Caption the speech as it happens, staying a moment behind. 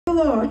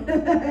Lord.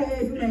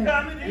 Amen.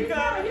 Amen.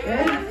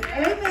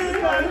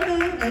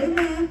 Amen.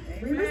 Amen.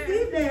 We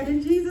receive that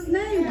in Jesus'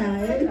 name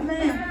now.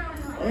 Amen.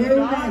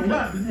 Amen.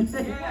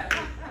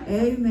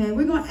 Amen.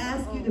 We're going to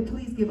ask you to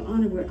please give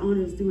honor where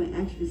honor is due and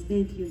actually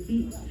stand to your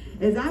feet.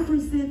 As I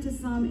present to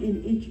some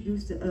and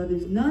introduce to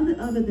others, none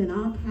other than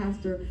our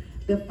pastor,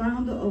 the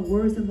founder of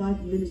Words of Life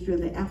Ministry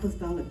of the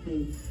Apostolic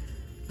Faith.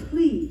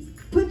 Please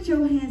put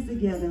your hands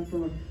together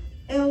for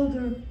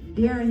Elder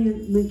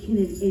Darien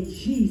Mckinnon in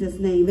Jesus'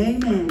 name.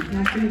 Amen.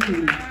 Pastor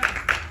McKinnon.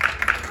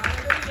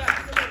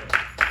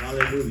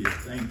 Hallelujah.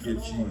 Thank you,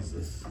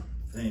 Jesus.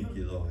 Thank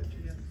you, Lord Jesus.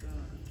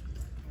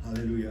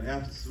 Hallelujah.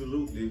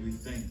 Absolutely, we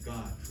thank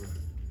God for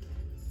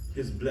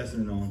his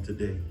blessing on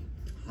today.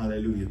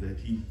 Hallelujah, that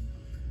he,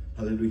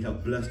 hallelujah,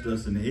 have blessed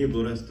us and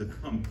enabled us to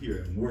come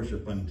here and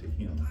worship unto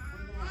him.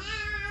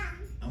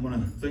 I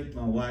want to thank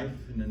my wife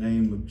in the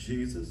name of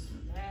Jesus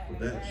for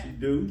that she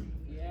do.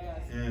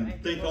 And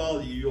thank all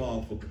of you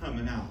all for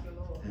coming out.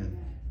 And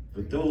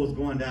for those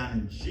going down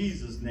in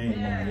Jesus' name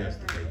on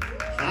yesterday.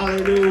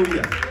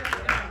 Hallelujah.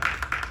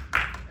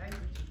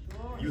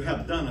 You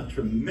have done a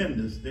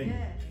tremendous thing.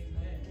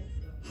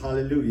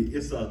 Hallelujah.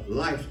 It's a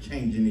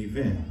life-changing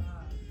event.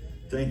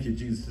 Thank you,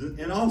 Jesus.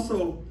 And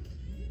also,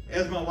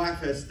 as my wife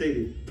has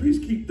stated, please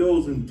keep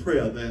those in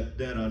prayer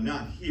that are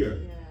not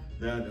here,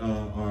 that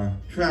are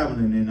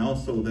traveling and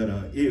also that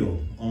are ill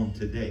on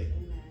today.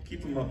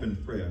 Keep them up in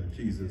prayer in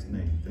Jesus'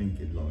 name. Thank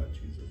you, Lord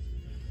Jesus.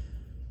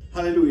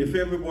 Hallelujah. If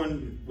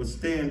everyone would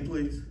stand,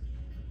 please.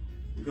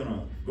 We're going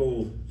to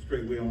go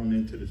straightway on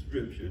into the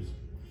scriptures.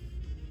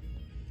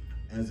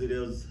 As it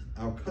is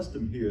our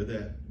custom here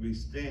that we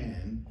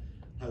stand,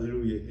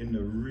 hallelujah, in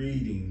the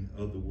reading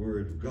of the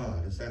word of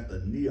God. It's after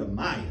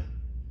Nehemiah.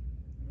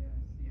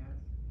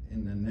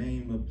 In the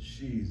name of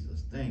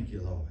Jesus. Thank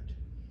you, Lord.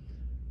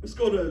 Let's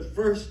go to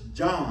 1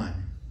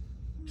 John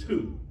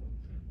 2.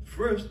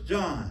 1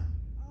 John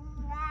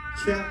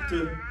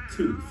chapter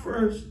 2.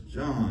 1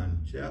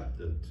 John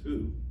chapter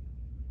 2.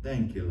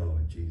 Thank you,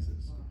 Lord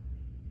Jesus.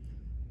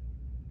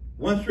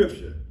 One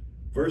scripture,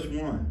 verse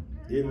 1.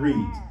 It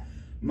reads,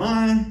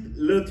 "My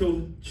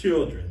little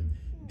children,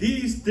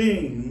 these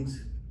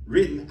things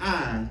written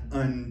I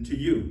unto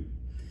you,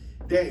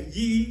 that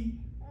ye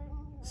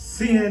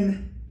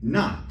sin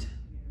not.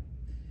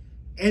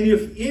 And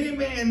if any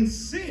man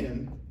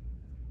sin,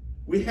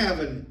 we have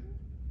an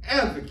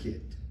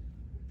advocate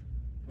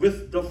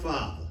with the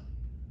Father,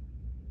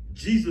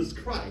 Jesus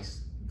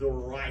Christ, the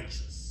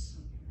righteous."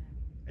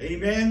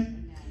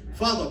 Amen.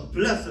 Father,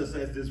 bless us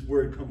as this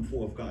word come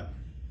forth, God.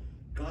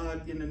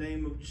 God, in the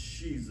name of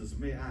Jesus,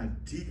 may I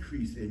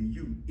decrease and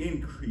you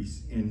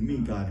increase in me,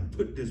 God, and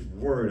put this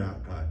word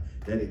out, God,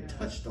 that it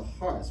touch the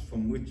hearts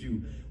from which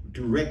you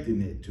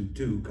directing it to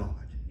do, God.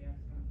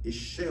 It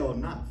shall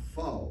not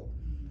fall,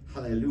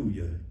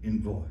 hallelujah,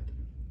 in void.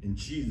 In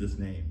Jesus'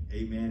 name,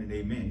 amen and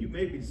amen. You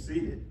may be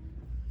seated.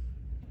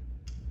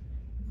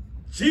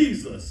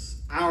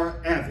 Jesus,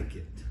 our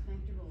advocate.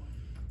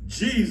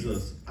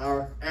 Jesus,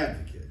 our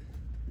advocate.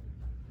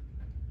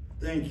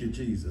 Thank you,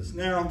 Jesus.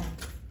 Now,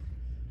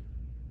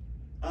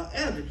 an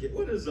advocate,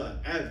 what is an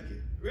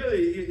advocate?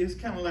 Really, it's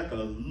kind of like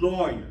a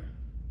lawyer.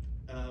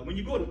 When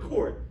you go to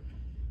court,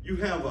 you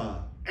have an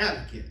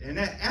advocate, and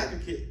that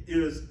advocate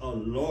is a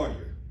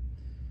lawyer.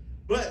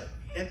 But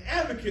an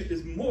advocate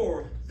is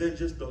more than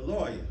just a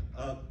lawyer.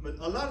 But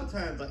a lot of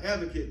times, an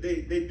advocate,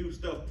 they do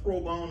stuff pro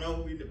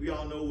bono. We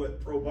all know what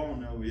pro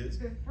bono is.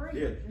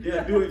 Yeah,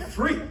 they'll do it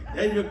free.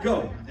 There you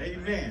go.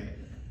 Amen.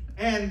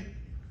 And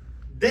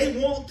they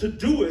want to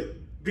do it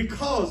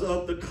because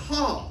of the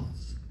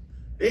cause.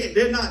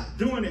 They're not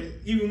doing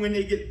it even when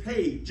they get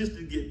paid, just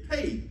to get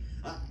paid.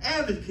 An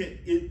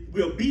advocate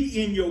will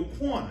be in your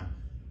corner.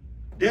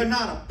 They're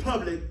not a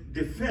public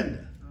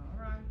defender.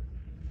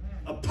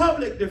 A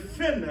public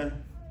defender,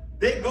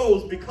 they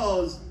goes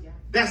because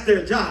that's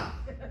their job.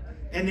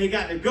 And they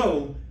got to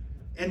go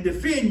and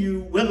defend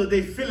you whether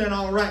they're feeling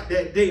all right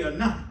that day or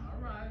not.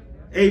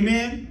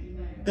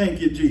 Amen?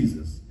 Thank you,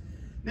 Jesus.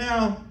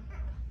 Now,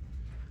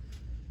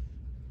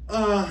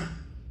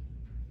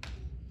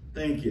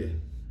 thank you.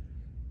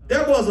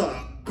 There was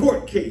a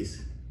court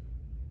case,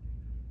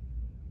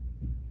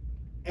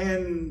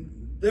 and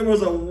there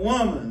was a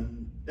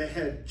woman that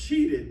had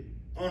cheated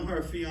on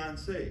her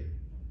fiance,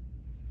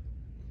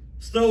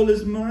 stole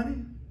his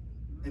money,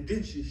 and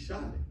then she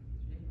shot him.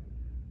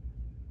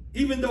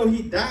 Even though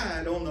he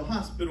died on the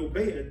hospital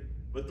bed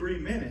for 3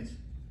 minutes,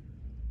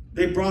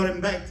 they brought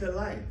him back to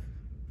life.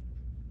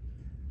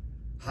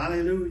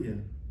 Hallelujah.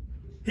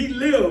 He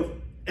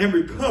lived and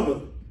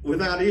recovered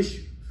without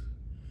issues.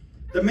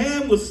 The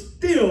man was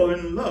still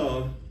in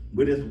love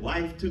with his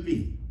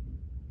wife-to-be.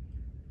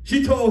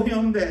 She told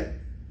him that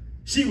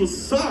she was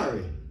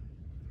sorry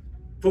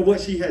for what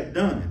she had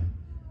done.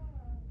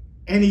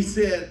 And she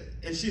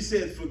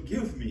said,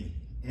 "Forgive me."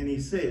 And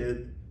he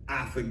said,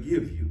 "I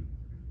forgive you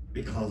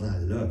because I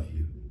love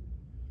you.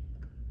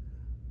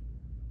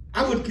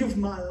 I would give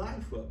my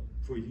life up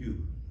for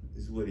you,"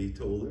 is what he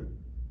told her.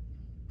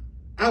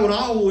 "I would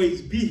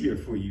always be here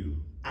for you.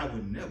 I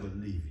would never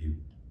leave you.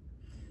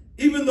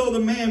 even though the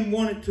man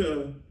wanted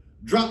to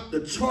drop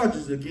the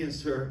charges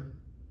against her,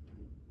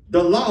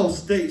 the law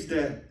states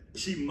that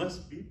she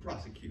must be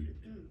prosecuted.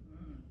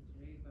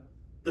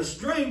 The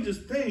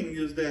strangest thing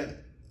is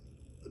that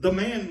the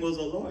man was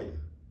a lawyer.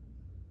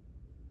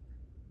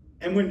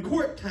 And when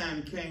court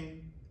time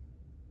came,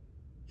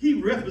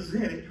 he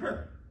represented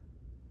her.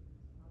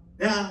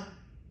 Now,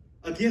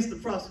 against the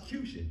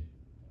prosecution.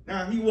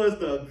 Now, he was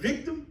the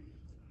victim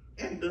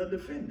and the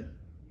defender.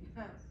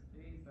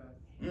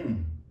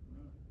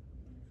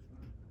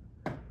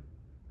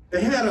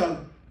 They had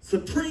a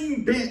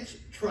Supreme Bench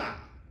trial,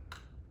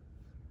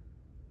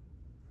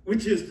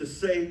 which is to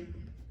say,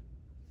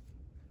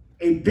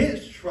 a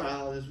bench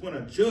trial is when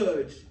a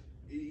judge,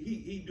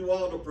 he do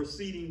all the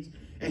proceedings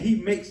and he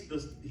makes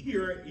he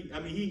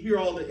hear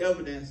all the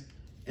evidence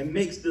and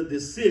makes the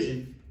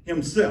decision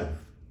himself.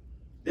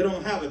 They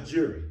don't have a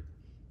jury.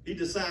 He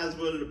decides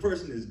whether the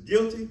person is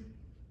guilty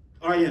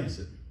or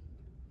innocent.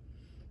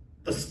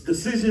 The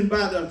decision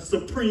by the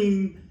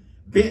Supreme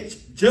Bench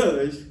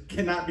judge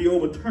cannot be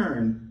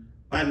overturned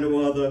by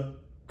no other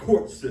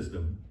court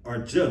system or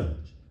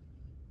judge.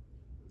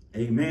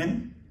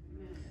 Amen.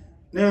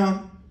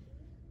 Now,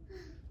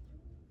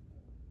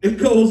 it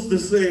goes to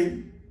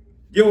say,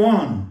 Your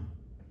Honor,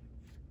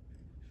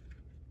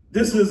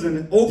 this is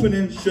an open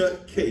and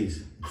shut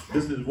case.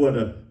 This is what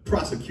a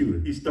prosecutor,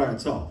 he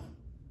starts off.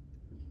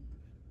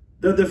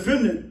 The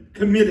defendant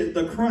committed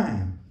the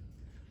crime.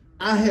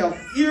 I have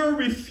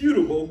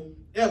irrefutable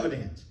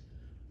evidence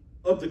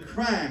of the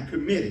crime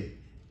committed.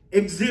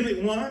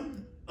 Exhibit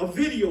 1, a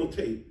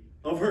videotape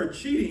of her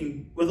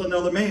cheating with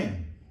another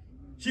man.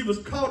 She was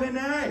caught in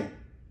the act,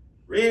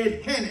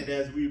 red-handed,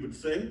 as we would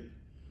say.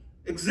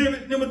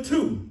 Exhibit number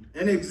 2,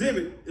 an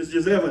exhibit is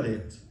just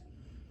evidence.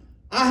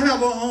 I have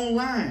her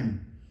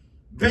online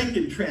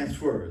banking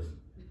transfers,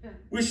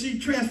 which she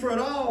transferred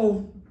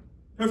all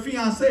her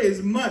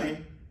fiancé's money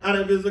out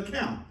of his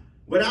account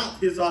without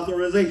his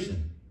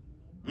authorization.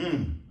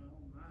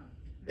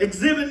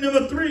 Exhibit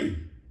number 3,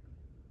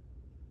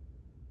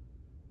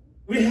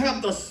 we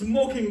have the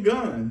smoking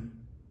gun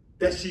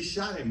that she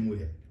shot him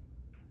with.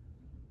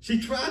 She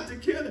tried to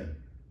kill him.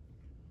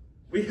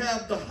 We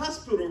have the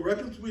hospital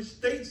records which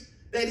states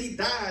that he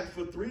died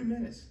for 3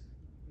 minutes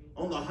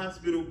on the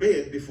hospital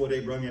bed before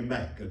they brought him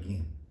back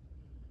again.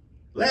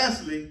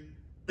 Lastly,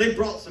 they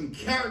brought some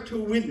character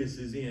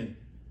witnesses in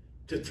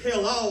to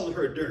tell all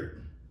her dirt.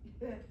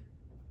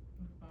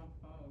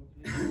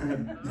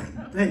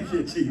 Thank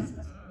you, Jesus.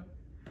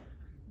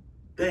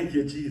 Thank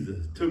you,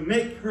 Jesus. To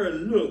make her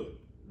look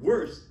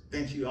worse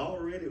than she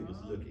already was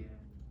looking.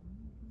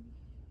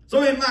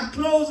 So in my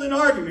closing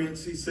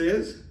arguments, he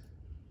says,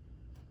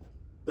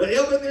 the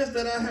evidence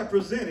that I have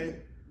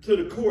presented to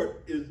the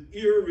court is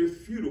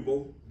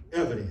irrefutable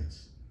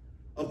evidence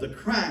of the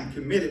crime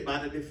committed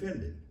by the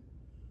defendant.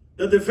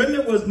 The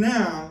defendant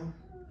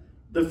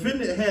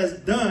has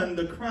done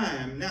the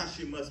crime. Now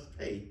she must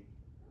pay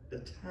the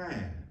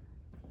time.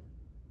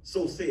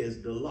 So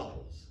says the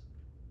laws.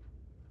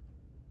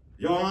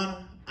 Your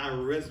Honor, I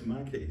rest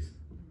my case.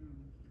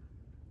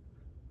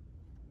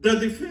 The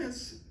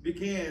defense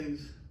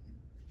begins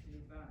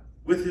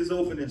with his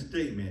opening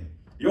statement.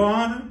 Your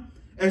Honor,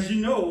 as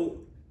you know,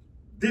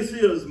 this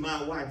is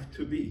my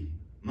wife-to-be,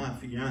 my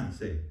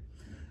fiancé.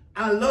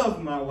 I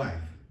love my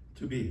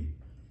wife-to-be.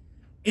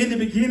 In the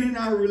beginning of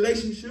our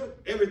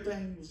relationship,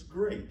 everything was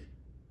great.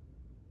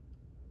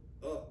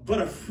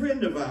 But a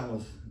friend of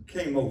ours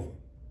came over.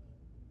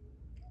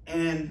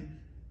 And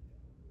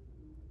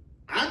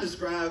I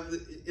described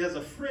it as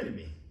a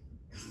frenemy.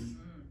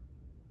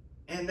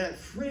 And that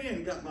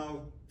friend got my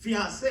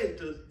fiancé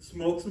to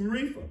smoke some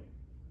reefer.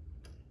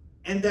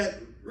 And that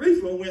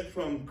reefer went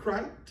from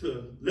crack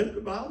to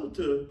liquor bottle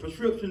to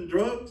prescription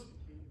drugs.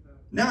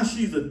 Now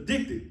she's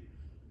addicted.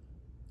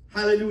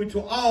 Hallelujah,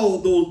 to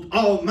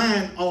all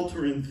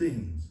mind-altering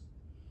things.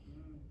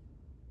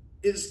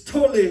 It's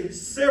totally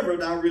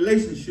severed our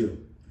relationship.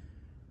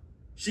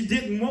 She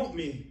didn't want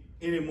me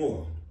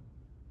anymore.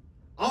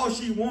 All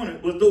she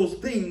wanted was those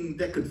things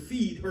that could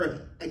feed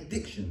her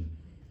addiction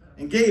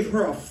and gave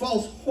her a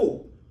false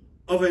hope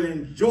of an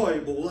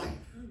enjoyable life.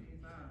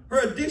 Her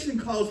addiction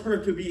caused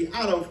her to be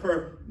out of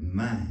her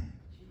mind.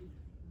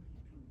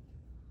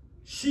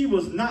 She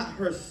was not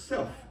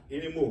herself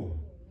anymore.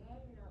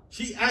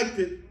 She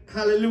acted,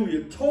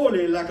 hallelujah,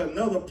 totally like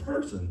another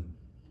person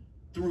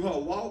through her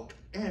walk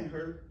and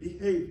her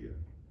behavior.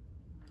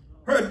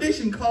 Her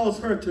addiction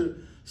caused her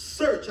to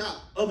search out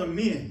other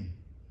men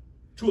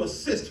to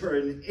assist her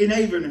in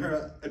enabling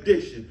her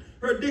addiction.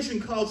 Her addiction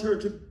caused her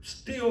to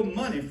steal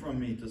money from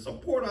me to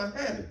support her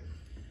habit.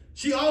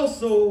 She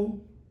also,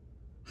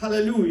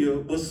 hallelujah,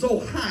 was so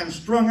high and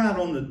strung out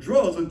on the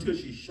drugs until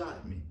she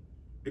shot me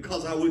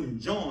because I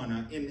wouldn't join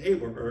or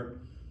enable her,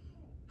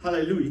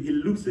 hallelujah,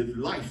 elusive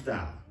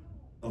lifestyle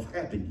of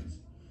happiness.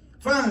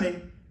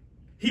 Finally,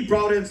 he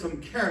brought in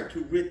some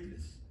character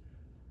witness,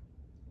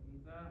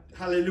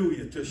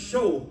 hallelujah, to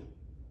show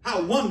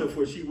how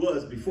wonderful she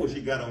was before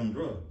she got on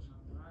drugs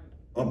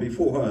or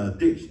before her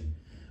addiction,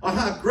 or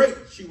how great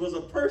she was a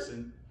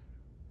person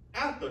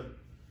after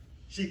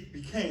she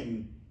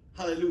became,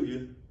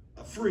 hallelujah,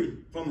 free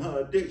from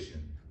her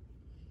addiction.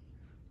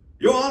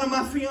 Your Honor,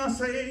 my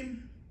fiancée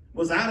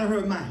was out of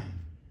her mind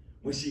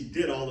when she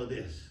did all of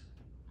this.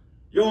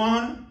 Your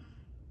Honor,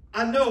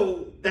 I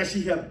know that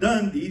she have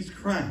done these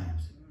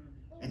crimes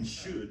and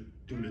should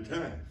do the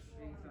time.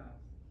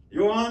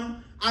 Your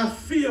Honor, I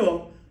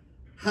feel,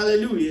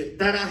 hallelujah,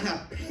 that I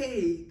have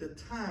paid the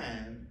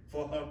time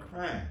for her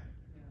crime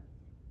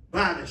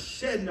by the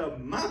shedding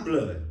of my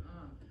blood,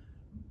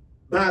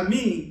 by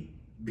me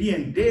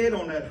being dead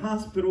on that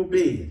hospital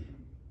bed.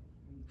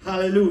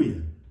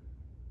 Hallelujah.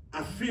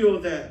 I feel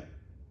that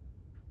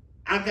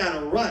I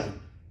got a right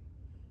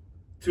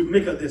to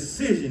make a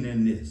decision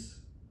in this.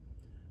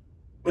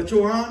 But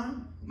Your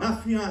Honor, my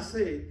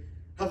fiancée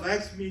have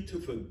asked me to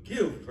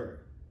forgive her,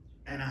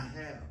 and I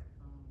have.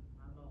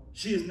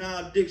 She is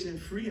now addiction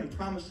free and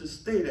promised to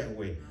stay that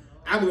way.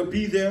 I will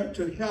be there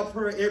to help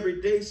her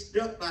every day,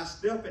 step by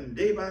step and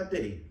day by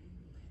day.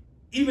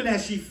 Even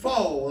as she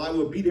falls, I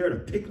will be there to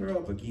pick her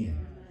up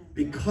again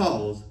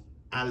because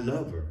I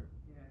love her.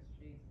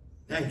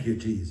 Thank you,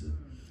 Jesus.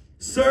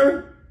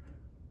 Sir,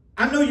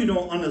 I know you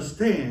don't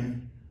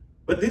understand,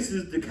 but this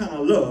is the kind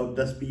of love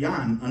that's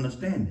beyond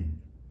understanding.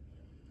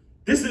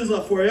 This is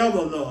a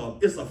forever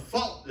love. It's a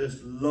faultless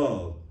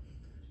love.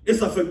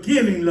 It's a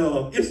forgiving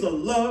love. It's a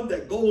love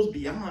that goes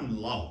beyond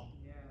law.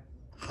 Yeah.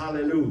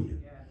 Hallelujah.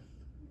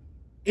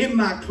 Yeah. In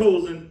my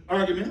closing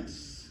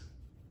arguments,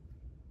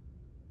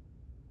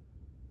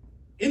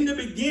 in the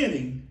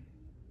beginning,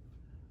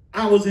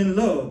 I was in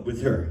love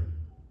with her.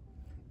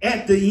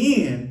 At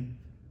the end,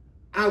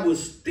 I will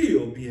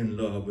still be in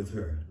love with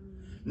her.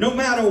 No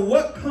matter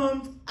what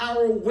comes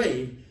our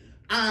way,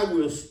 I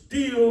will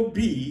still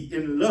be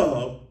in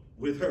love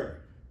with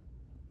her.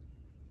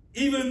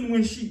 Even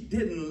when she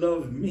didn't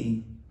love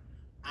me,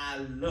 I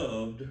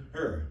loved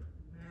her.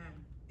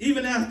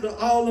 Even after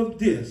all of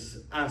this,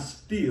 I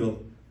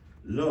still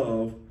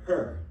love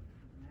her.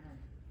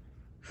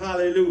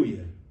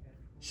 Hallelujah.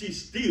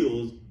 She's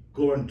still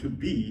going to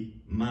be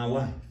my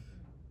wife.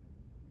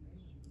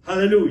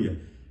 Hallelujah.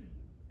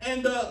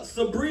 And the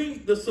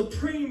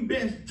Supreme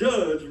Bench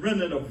judge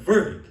rendered a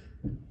verdict.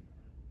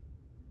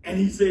 And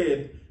he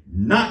said,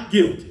 not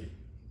guilty.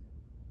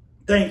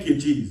 Thank you,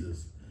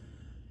 Jesus.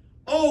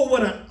 Oh,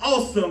 what an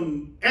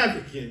awesome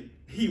advocate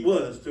he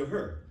was to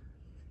her.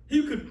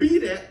 He could be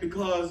that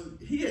because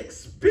he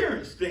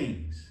experienced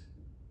things.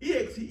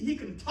 He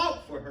can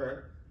talk for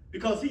her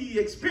because he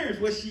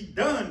experienced what she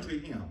done to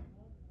him.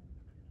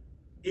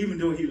 Even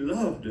though he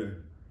loved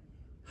her,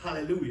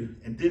 hallelujah,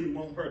 and didn't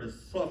want her to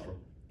suffer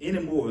any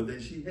more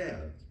than she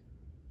has.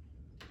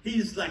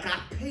 He's like, I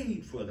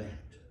paid for that.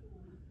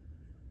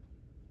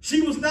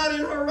 She was not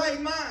in her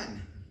right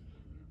mind,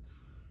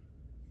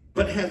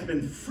 but has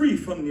been free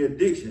from the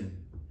addiction.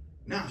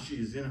 Now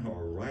she's in her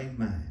right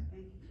mind.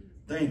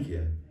 Thank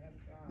you.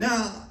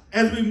 Now,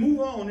 as we move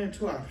on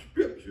into our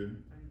scripture,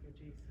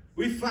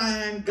 we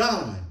find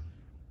God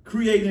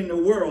creating the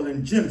world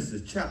in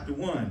Genesis chapter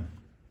 1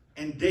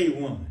 and day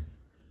 1.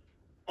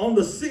 On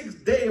the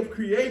 6th day of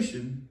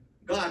creation,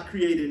 God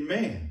created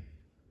man.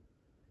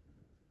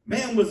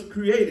 Man was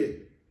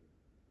created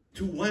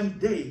to one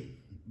day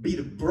be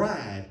the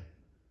bride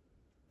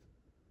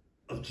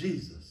of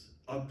Jesus,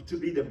 or to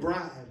be the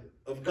bride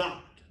of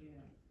God,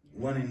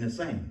 one and the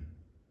same.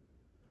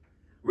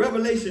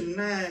 Revelation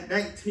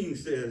 9:19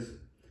 says,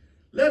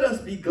 let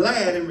us be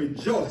glad and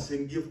rejoice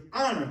and give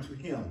honor to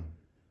him,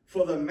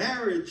 for the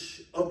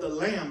marriage of the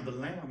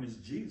Lamb is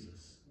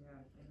Jesus,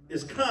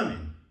 is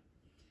coming.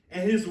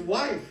 And his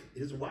wife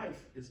is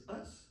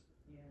us,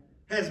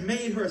 has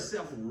made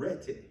herself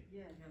ready.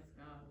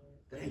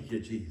 Thank you,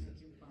 Jesus.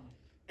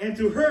 And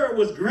to her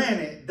was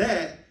granted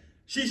that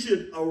she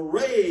should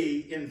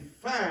array in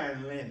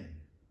fine linen,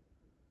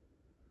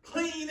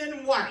 clean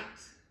and white.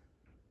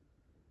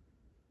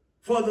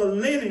 For the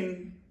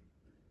linen,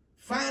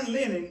 fine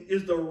linen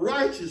is the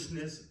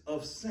righteousness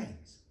of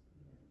saints.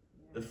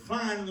 The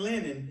fine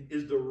linen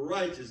is the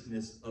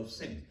righteousness of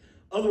saints.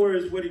 In other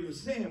words, what he was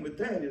saying with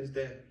that is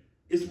that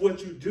it's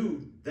what you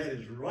do that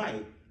is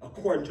right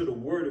according to the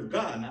word of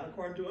God, not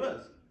according to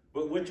us.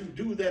 But what you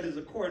do that is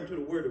according to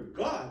the word of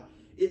God,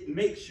 it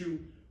makes you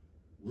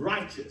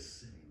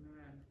righteous.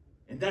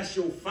 And that's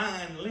your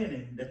fine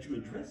linen that you're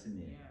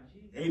dressing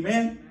in.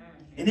 Amen?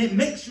 And it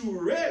makes you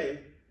ready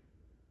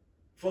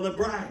for the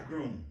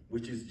bridegroom,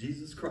 which is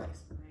Jesus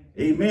Christ.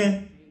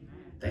 Amen?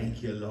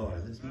 Thank you,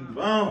 Lord. Let's move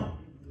on.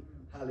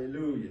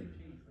 Hallelujah.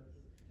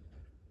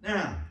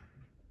 Now,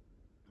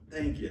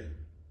 thank you.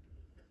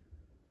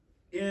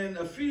 In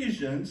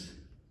Ephesians,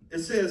 it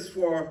says,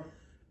 for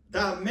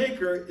thy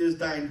maker is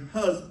thine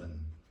husband.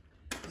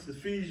 It's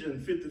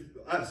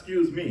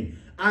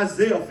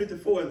Isaiah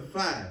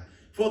 54:5.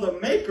 For the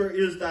maker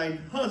is thine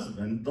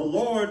husband, the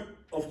Lord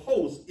of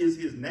hosts is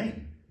his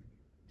name,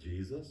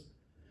 Jesus.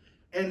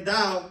 And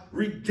thou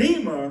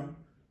redeemer,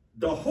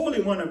 the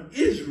Holy One of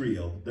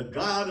Israel, the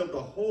God of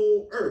the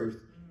whole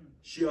earth,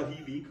 shall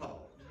he be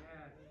called.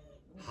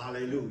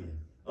 Hallelujah. In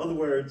other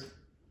words,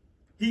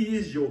 he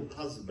is your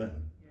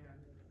husband.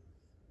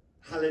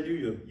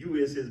 hallelujah, you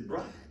is his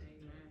bride.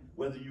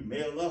 Whether you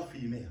male or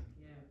female.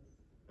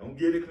 Don't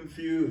get it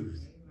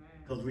confused.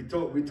 Because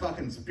we're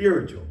talking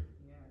spiritual.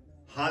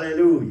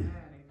 Hallelujah.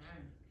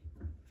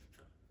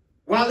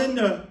 While in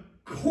the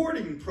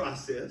courting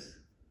process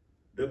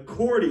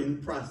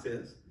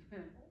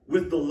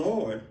with the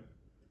Lord,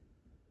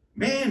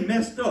 man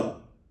messed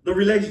up the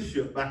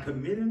relationship by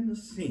committing the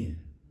sin.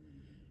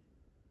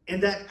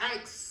 And that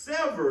act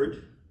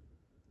severed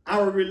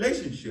our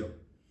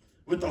relationship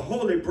with the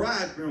holy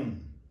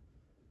bridegroom,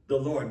 the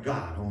Lord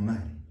God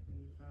Almighty.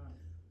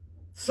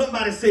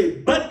 Somebody say,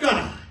 but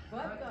God.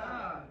 But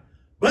God.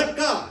 But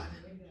God.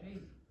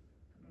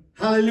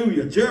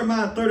 Hallelujah.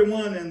 Jeremiah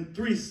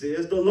 31:3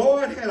 says, the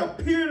Lord had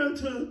appeared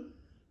unto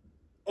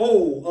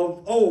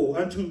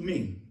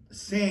me,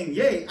 saying,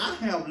 yea, I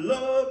have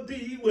loved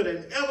thee with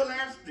an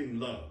everlasting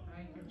love.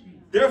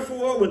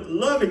 Therefore, with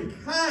loving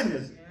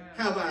kindness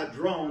have I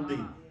drawn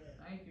thee.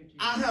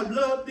 I have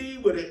loved thee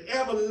with an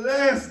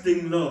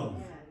everlasting love.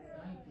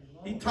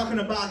 He's talking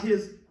about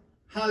his,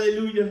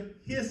 hallelujah,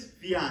 his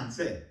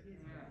fiancée.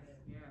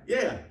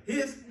 Yeah,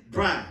 his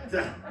bride.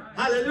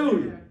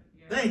 Hallelujah.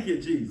 Thank you,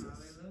 Jesus.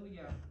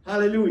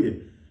 Hallelujah.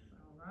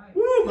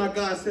 Woo, my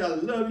God said, I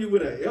love you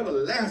with an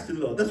everlasting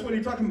love. That's what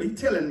he's talking about. He's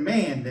telling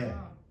man that.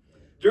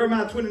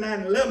 Jeremiah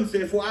 29:11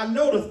 says, for I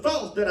know the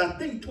thoughts that I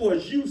think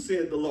towards you,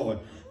 said the Lord.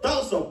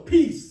 Thoughts of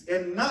peace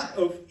and not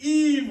of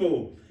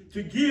evil,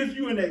 to give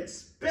you an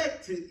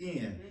expected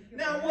end.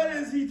 Now, what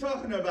is he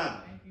talking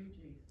about?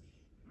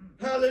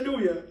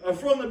 Hallelujah.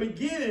 From the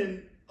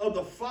beginning of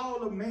the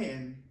fall of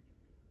man,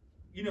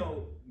 you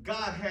know,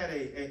 God had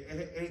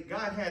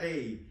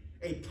a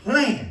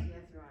plan.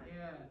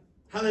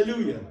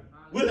 Hallelujah.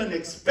 With an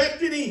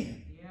expected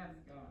end.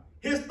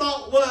 His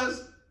thought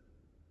was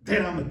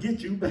that I'm going to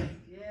get you back.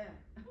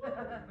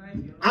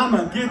 I'm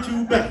going to get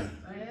you back.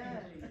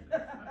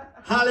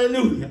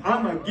 Hallelujah.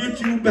 I'm going to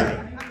get you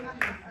back.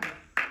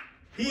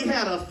 He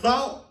had a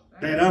thought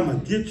that I'm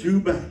going to get you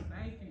back.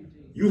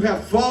 You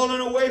have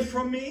fallen away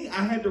from me.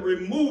 I had to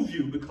remove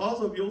you because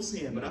of your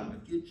sin, but I'm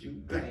going to get you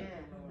back.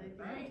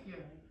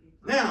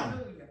 Now,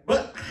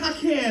 but how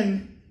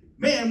can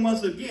man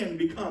once again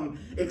become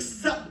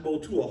acceptable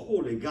to a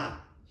holy God,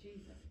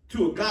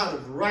 to a God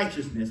of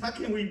righteousness? How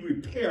can we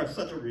repair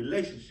such a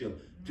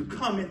relationship to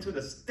come into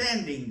the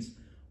standings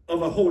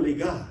of a holy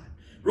God?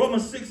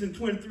 Romans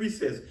 6:23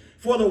 says,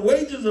 for the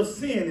wages of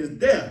sin is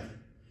death.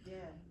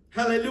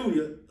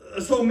 Hallelujah.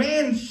 So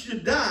man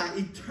should die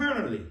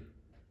eternally,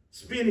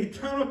 spend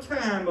eternal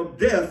time of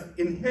death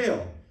in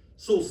hell.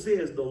 So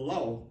says the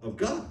law of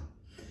God.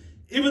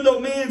 Even though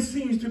man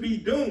seems to be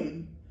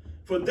doomed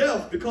for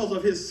death because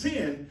of his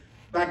sin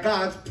by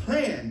God's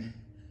plan.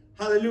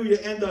 Hallelujah.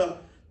 And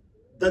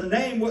the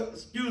name,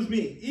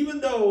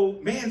 even though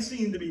man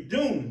seemed to be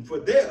doomed for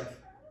death,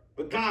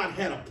 but God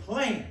had a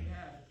plan.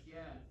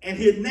 And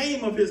his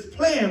name of his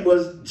plan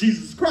was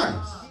Jesus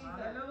Christ,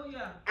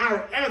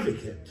 our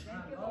advocate.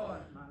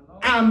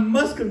 I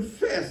must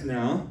confess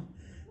now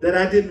that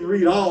I didn't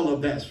read all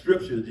of that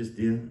scripture just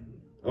then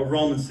of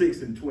Romans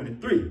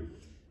 6:23.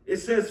 It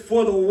says,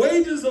 for the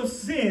wages of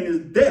sin is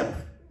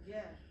death,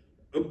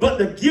 but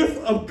the gift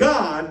of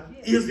God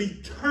is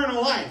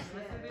eternal life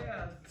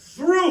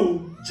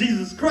through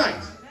Jesus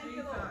Christ.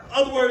 In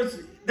other words,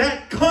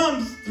 that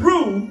comes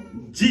through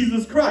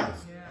Jesus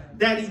Christ,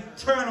 that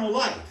eternal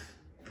life.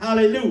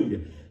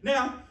 Hallelujah.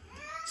 Now,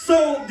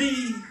 so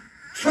the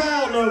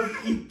trial of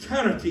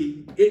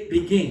eternity, it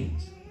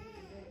begins.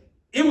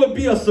 It would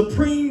be a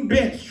supreme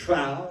bench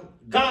trial.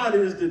 God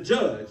is the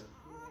judge.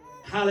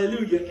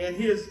 Hallelujah. And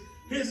his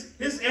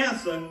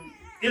answer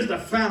is the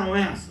final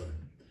answer.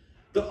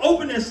 The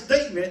opening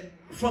statement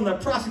from the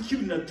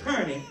prosecuting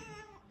attorney,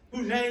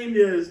 whose name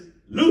is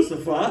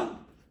Lucifer,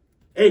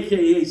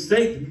 a.k.a.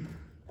 Satan,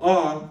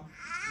 or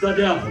the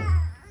devil.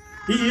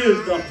 He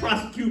is the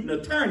prosecuting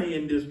attorney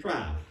in this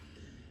trial.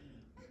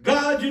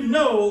 God, you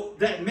know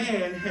that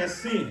man has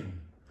sinned.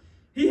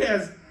 He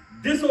has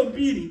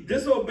disobeyed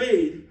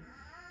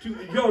to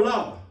your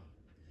law.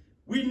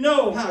 We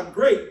know how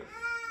great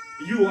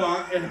you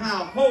are and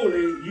how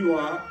holy you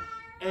are,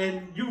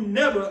 and you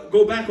never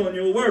go back on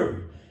your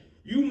word.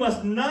 You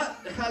must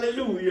not,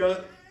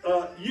 hallelujah,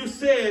 you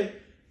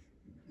said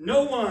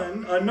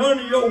none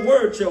of your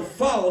words shall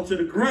fall to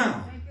the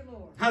ground. Thank you,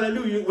 Lord.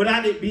 Hallelujah,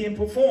 without it being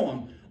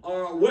performed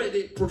or what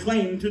it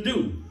proclaimed to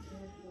do.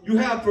 You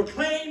have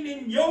proclaimed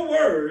in your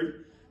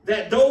word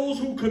that those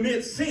who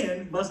commit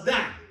sin must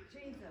die.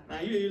 Jesus. Now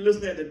you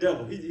listen at the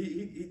devil.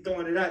 He's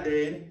throwing it out there,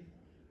 ain't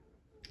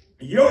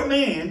he? Your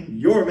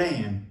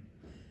man,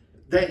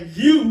 that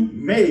you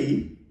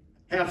may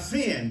have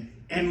sinned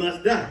and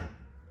must die.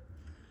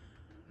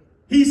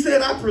 He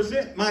said, I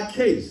present my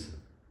case.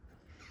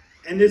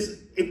 And this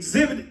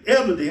exhibit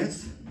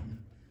evidence,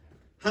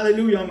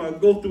 hallelujah, I'm going to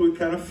go through it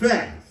kind of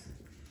fast.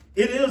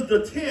 It is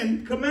the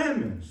 10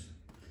 commandments.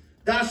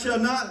 Thou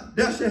shalt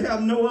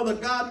have no other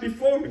God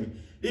before me.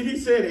 Then he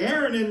said,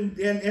 Aaron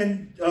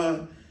and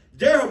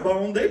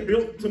Jeroboam, they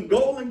built some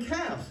golden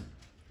calves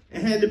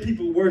and had the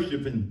people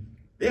worshiping.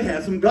 They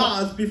had some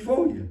gods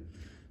before you.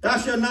 Thou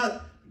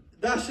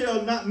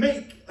shalt not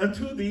make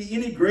unto thee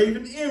any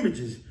graven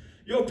images.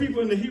 Your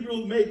people in the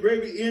Hebrews made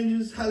graven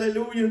images,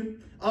 hallelujah,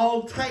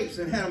 all types,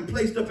 and had them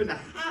placed up in the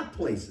high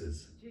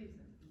places.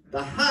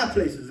 The high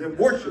places, and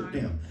worship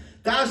them.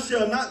 Thou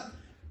shalt not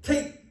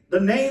take the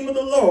name of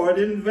the Lord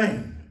in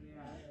vain.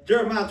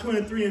 Jeremiah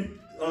 23 and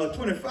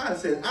 25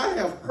 says, I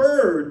have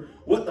heard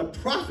what the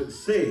prophets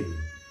say.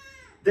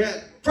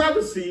 That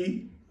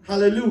prophecy,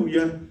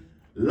 hallelujah,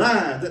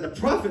 lies, that the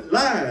prophet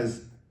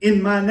lies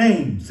in my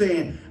name,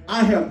 saying,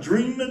 I have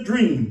dreamed a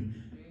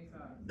dream.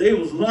 They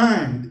was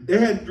lying. They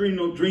hadn't dreamed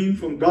no dream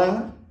from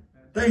God.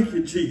 Thank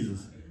you,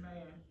 Jesus.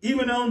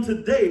 Even on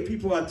today,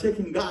 people are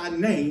taking God's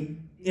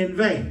name in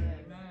vain.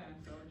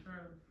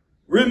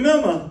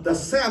 Remember the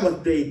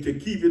Sabbath day to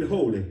keep it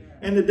holy.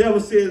 And the devil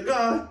says,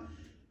 God,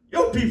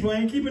 your people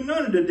ain't keeping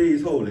none of the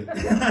days holy.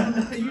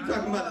 You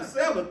talking about the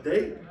Sabbath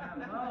day.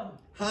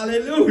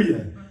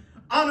 Hallelujah.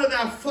 Honor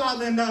thy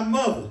father and thy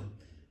mother.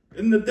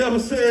 And the devil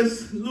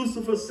says,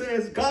 Lucifer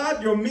says,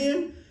 God, your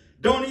men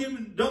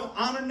don't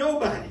honor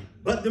nobody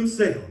but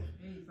themselves.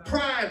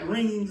 Pride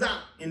rings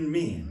out in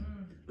men.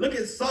 Look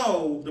at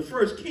Saul, the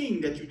first king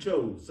that you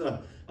chose,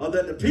 or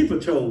that the people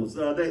chose,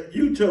 that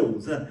you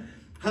chose.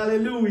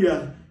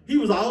 Hallelujah. He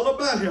was all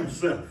about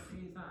himself.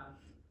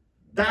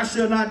 Thou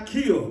shalt not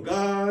kill.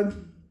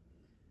 God,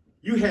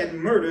 you had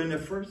murder in the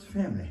first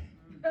family.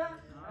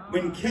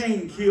 When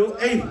Cain killed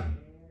Abel.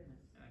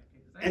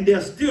 And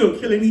they're still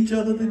killing each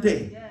other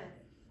today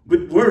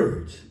with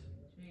words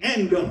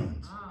and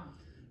guns.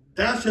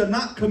 Thou shalt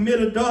not commit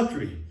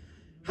adultery.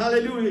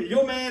 Hallelujah.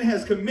 Your man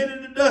has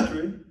committed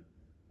adultery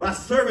by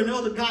serving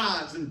other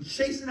gods and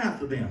chasing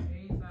after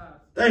them.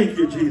 Thank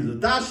you, Jesus.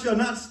 Thou shalt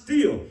not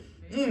steal.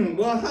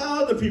 Well,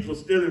 how are the people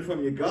stealing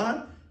from you,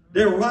 God?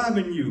 They're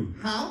robbing you.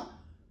 How?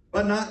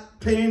 By not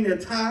paying their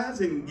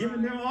tithes and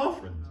giving their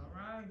offerings,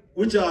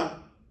 which are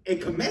a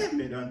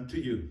commandment unto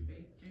you.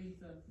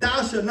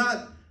 Thou shalt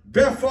not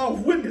bear false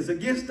witness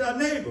against thy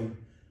neighbor.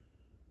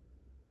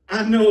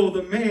 I know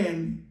the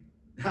man,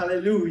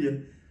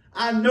 hallelujah.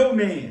 I know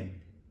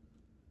man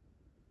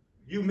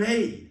you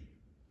made.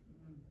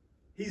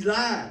 He's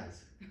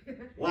lies.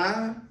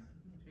 Why?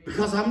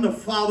 Because I'm the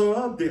father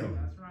of them.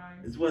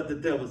 Is what the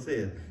devil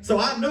says. So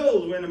I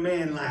know when a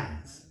man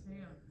lies.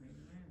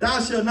 Thou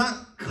shalt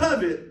not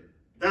covet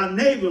thy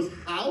neighbor's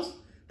house.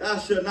 Thou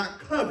shalt not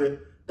covet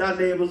thy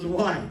neighbor's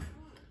wife.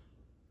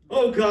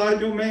 Oh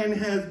God, your man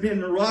has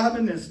been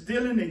robbing and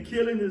stealing and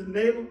killing his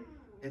neighbor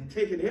and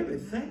taking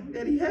everything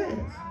that he has,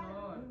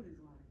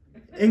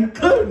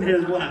 including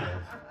his wife.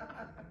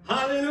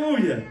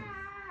 Hallelujah.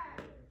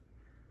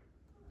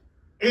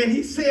 And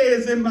he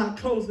says in my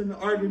closing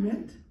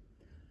argument,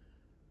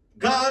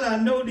 God, I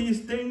know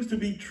these things to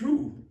be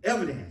true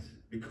evidence.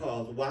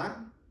 Because why?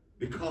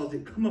 Because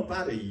it come up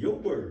out of your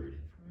word.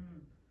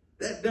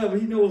 That devil,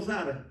 he knows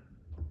how to,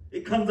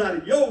 it comes out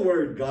of your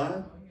word,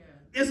 God.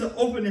 It's an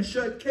open and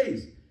shut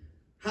case.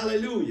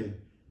 Hallelujah.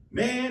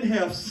 Man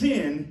have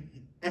sinned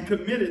and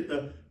committed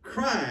the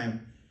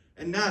crime,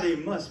 and now they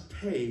must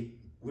pay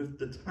with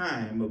the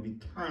time of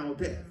eternal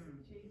death.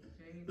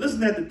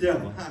 Listen at the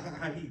devil,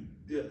 how he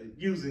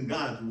using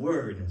God's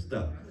word and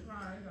stuff.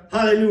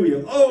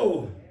 Hallelujah.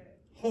 Oh,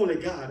 holy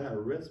God, I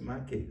rest my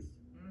case.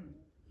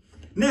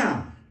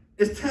 Now,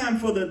 it's time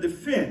for the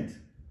defense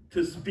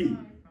to speak.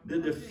 The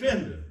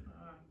defender.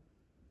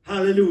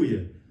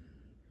 Hallelujah.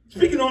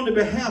 Speaking on the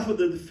behalf of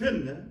the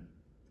defender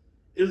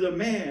is a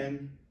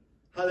man,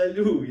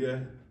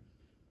 hallelujah,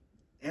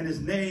 and his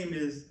name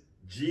is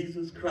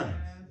Jesus Christ,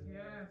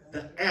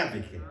 the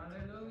advocate.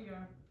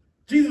 Hallelujah.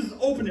 Jesus'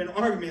 opening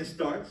argument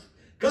starts,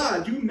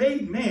 God, you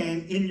made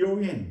man in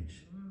your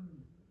image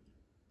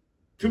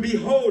to be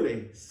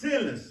holy,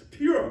 sinless,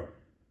 pure,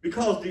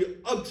 because the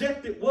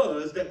objective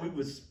was that we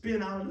would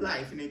spend our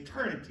life in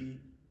eternity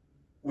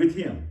with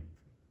him,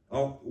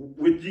 or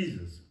with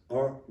Jesus,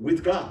 or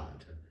with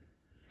God.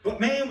 But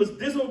man was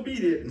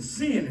disobedient and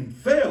sinned and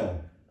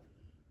fell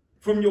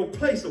from your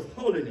place of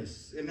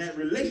holiness in that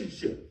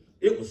relationship.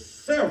 It was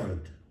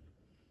severed.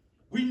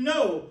 We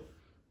know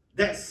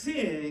that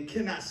sin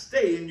cannot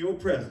stay in your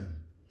presence.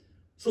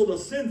 So the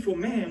sinful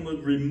man was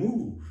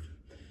removed.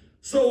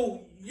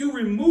 So you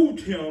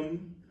removed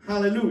him,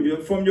 hallelujah,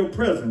 from your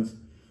presence.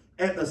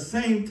 At the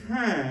same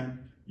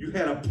time, you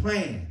had a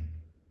plan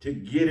to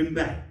get him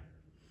back.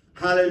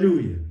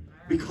 Hallelujah.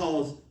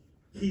 Because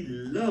he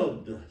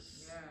loved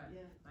us.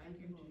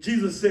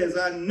 Jesus says,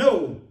 I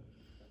know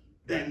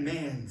that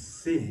man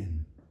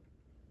sinned.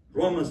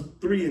 Romans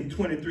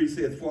 3:23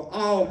 says, for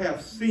all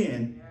have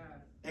sinned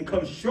and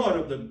come short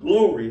of the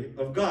glory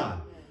of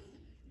God.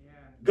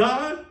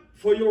 God,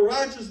 for your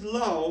righteous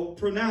law,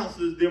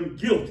 pronounces them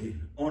guilty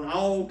on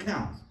all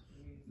counts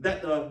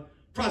that the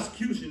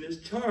prosecution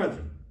is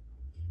charging.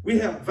 We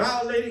have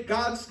violated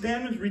God's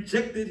standards,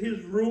 rejected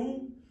his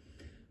rule,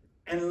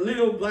 and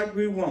lived like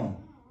we want,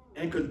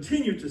 and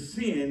continue to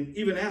sin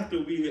even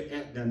after we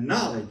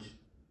acknowledge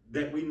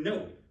that we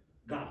know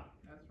God.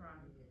 That's right.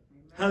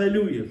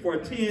 Hallelujah. For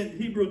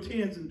Hebrews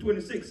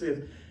 10:26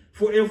 says,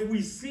 For if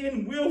we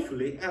sin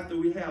willfully after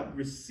we have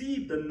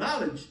received the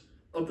knowledge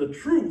of the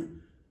truth,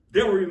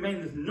 there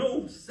remains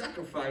no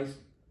sacrifice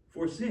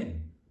for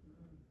sin.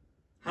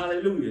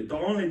 Hallelujah. The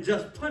only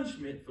just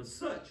punishment for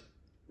such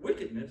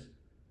wickedness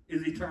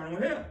is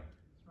eternal hell.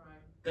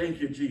 Thank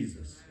you,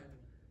 Jesus.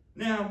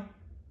 Now,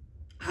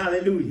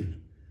 hallelujah.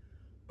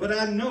 But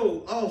I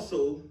know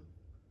also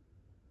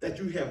that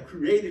you have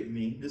created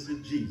me. This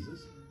is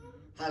Jesus.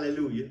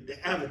 Hallelujah. The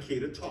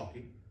advocator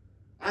talking.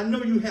 I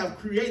know you have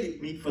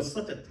created me for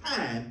such a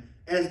time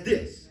as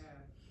this.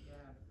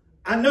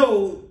 I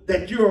know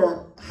that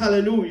you're,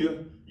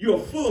 hallelujah, you're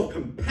full of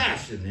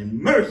compassion and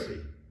mercy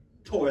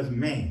towards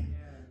man.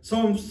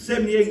 Psalm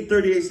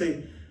 78:38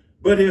 say,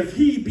 but if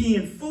he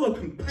being full of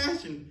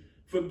compassion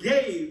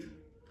forgave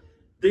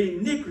the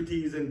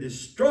iniquities and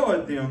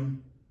destroyed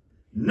them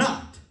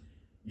not,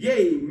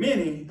 yea,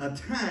 many a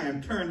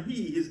time turned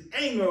he his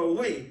anger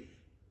away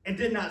and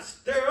did not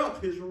stir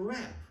up his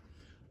wrath.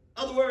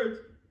 In other words,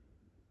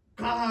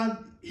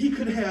 God, he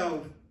could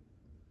have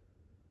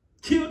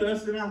killed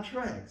us in our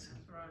tracks.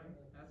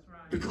 That's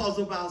right. Because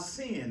of our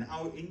sin,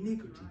 our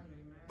iniquity.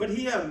 But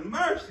he had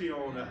mercy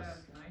on us.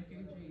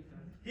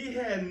 He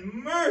had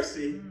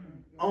mercy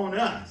on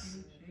us.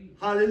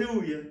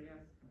 Hallelujah.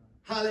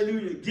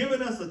 Hallelujah.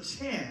 Giving us a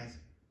chance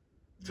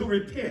to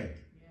repent.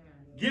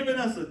 Giving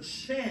us a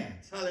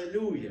chance,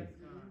 hallelujah,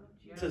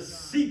 to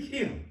seek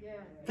him.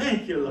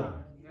 Thank you, Lord.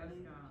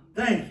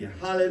 Thank you.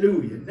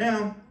 Hallelujah.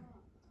 Now,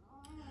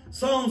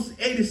 Psalms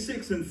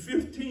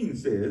 86:15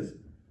 says,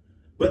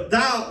 but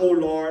thou, O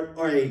Lord,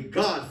 art a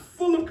God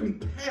full of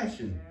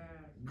compassion,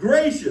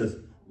 gracious,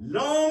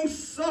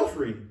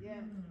 long-suffering,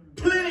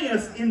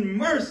 plenteous in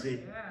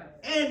mercy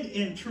and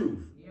in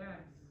truth.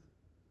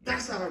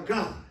 That's our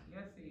God.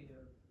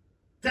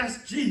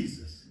 That's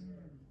Jesus.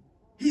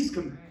 He's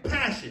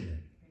compassionate.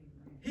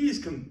 He's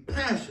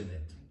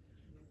compassionate.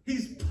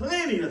 He's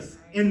plenteous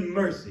in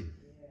mercy.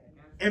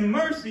 And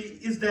mercy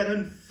is that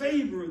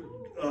unfavored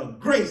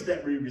grace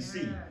that we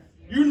receive.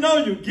 You know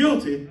you're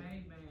guilty.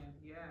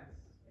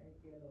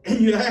 And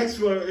you ask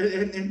for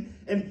it,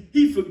 and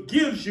he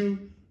forgives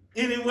you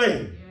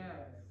anyway.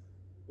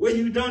 Where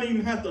you don't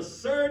even have to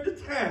serve the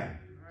time.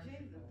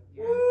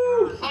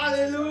 Woo,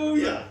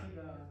 hallelujah.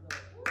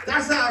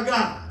 That's our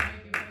God.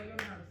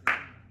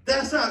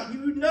 That's how,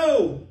 you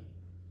know,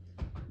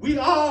 we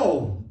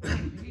all,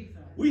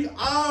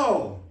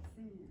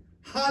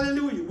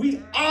 hallelujah,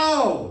 we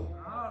all,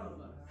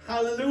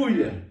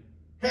 hallelujah,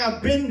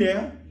 have been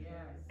there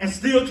and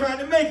still trying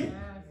to make it.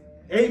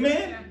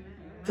 Amen.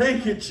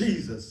 Thank you,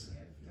 Jesus.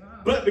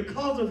 But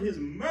because of his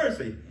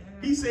mercy,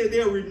 he said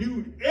they're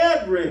renewed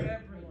every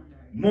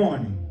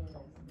morning.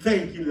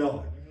 Thank you,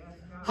 Lord.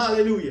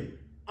 Hallelujah.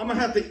 I'm going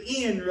to have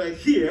to end right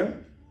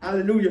here.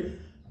 Hallelujah.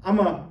 I'm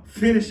going to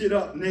finish it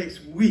up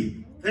next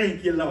week.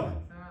 Thank you, Lord.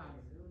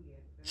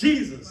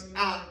 Jesus,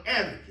 our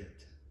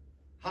advocate.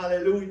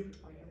 Hallelujah.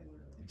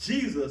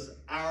 Jesus,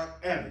 our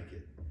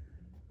advocate.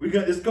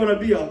 It's going to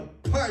be a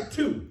part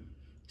 2.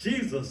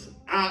 Jesus,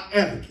 our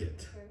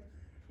advocate.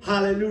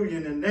 Hallelujah,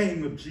 in the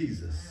name of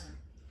Jesus.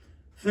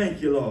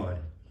 Thank you, Lord.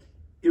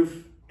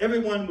 If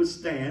everyone would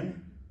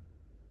stand,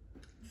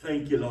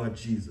 thank you, Lord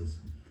Jesus.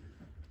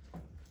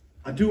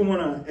 I do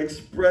want to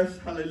express,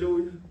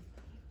 hallelujah,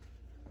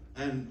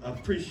 an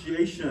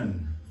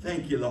appreciation,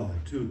 thank you, Lord,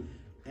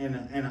 and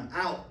an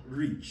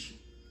outreach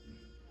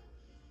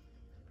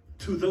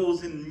to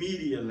those in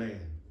media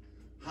land.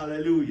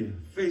 Hallelujah.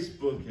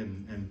 Facebook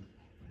and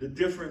the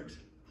different,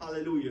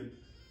 hallelujah,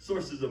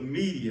 sources of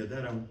media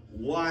that are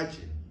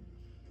watching.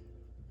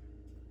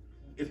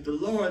 If the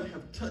Lord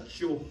have touched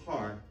your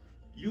heart,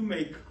 you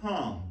may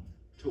come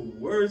to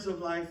Words of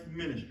Life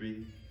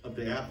Ministry of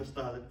the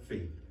Apostolic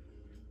Faith.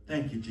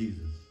 Thank you,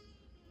 Jesus.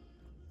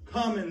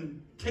 Come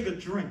and take a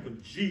drink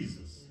of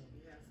Jesus.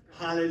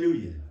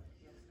 Hallelujah.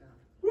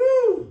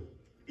 Woo!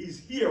 He's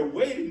here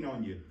waiting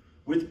on you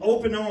with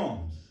open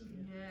arms.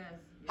 Yes.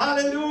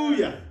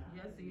 Hallelujah.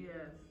 Yes, he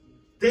is.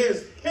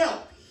 There's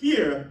help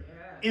here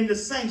in the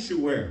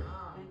sanctuary.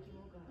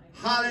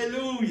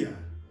 Hallelujah.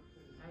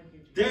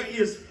 There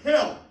is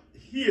help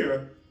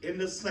here in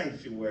the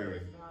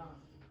sanctuary.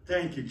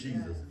 Thank you,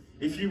 Jesus.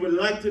 If you would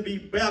like to be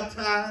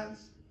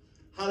baptized,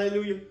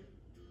 hallelujah,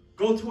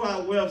 go to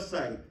our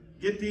website.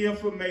 Get the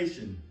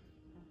information.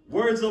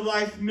 Words of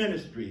Life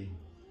Ministry.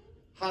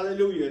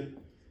 Hallelujah.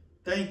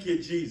 Thank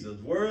you, Jesus.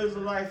 Words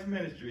of Life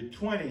Ministry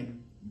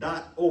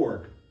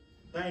 20.org.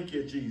 Thank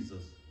you,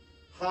 Jesus.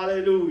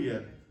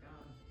 Hallelujah.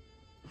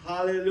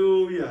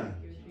 Hallelujah.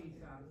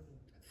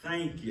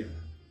 Thank you.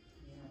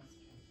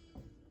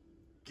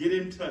 Get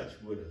in touch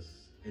with us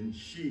in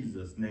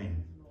Jesus'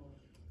 name.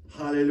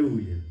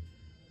 Hallelujah.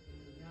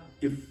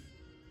 If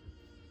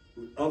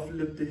we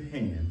uplifted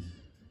hands,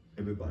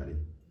 everybody,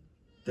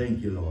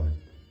 thank you, Lord.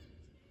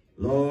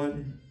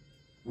 Lord,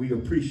 we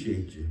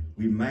appreciate you.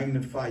 We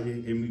magnify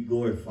you and we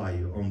glorify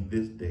you on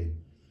this day.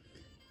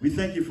 We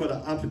thank you for the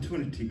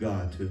opportunity,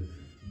 God, to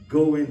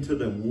go into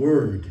the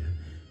word.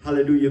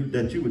 Hallelujah,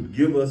 that you would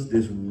give us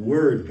this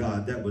word,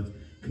 God, that would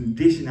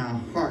condition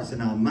our hearts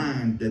and our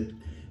mind, that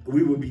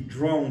we will be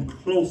drawn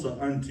closer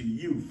unto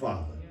you,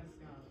 Father.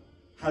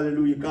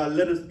 Hallelujah. God,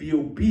 let us be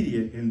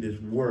obedient in this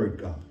word,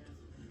 God.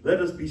 Let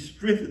us be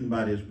strengthened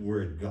by this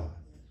word, God.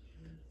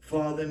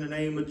 Father, in the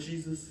name of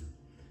Jesus,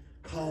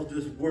 cause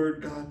this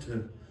word, God,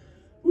 to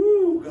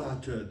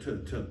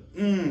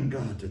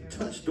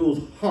touch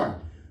those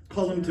hearts.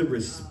 Cause them to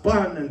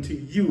respond unto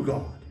you,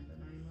 God.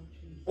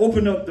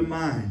 Open up the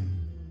mind.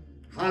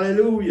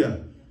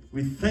 Hallelujah.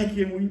 We thank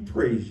you and we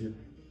praise you.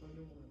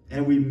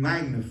 And we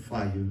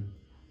magnify you.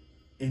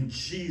 In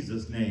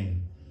Jesus'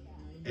 name,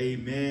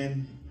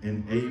 amen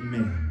and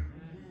amen.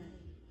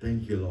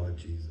 Thank you, Lord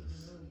Jesus.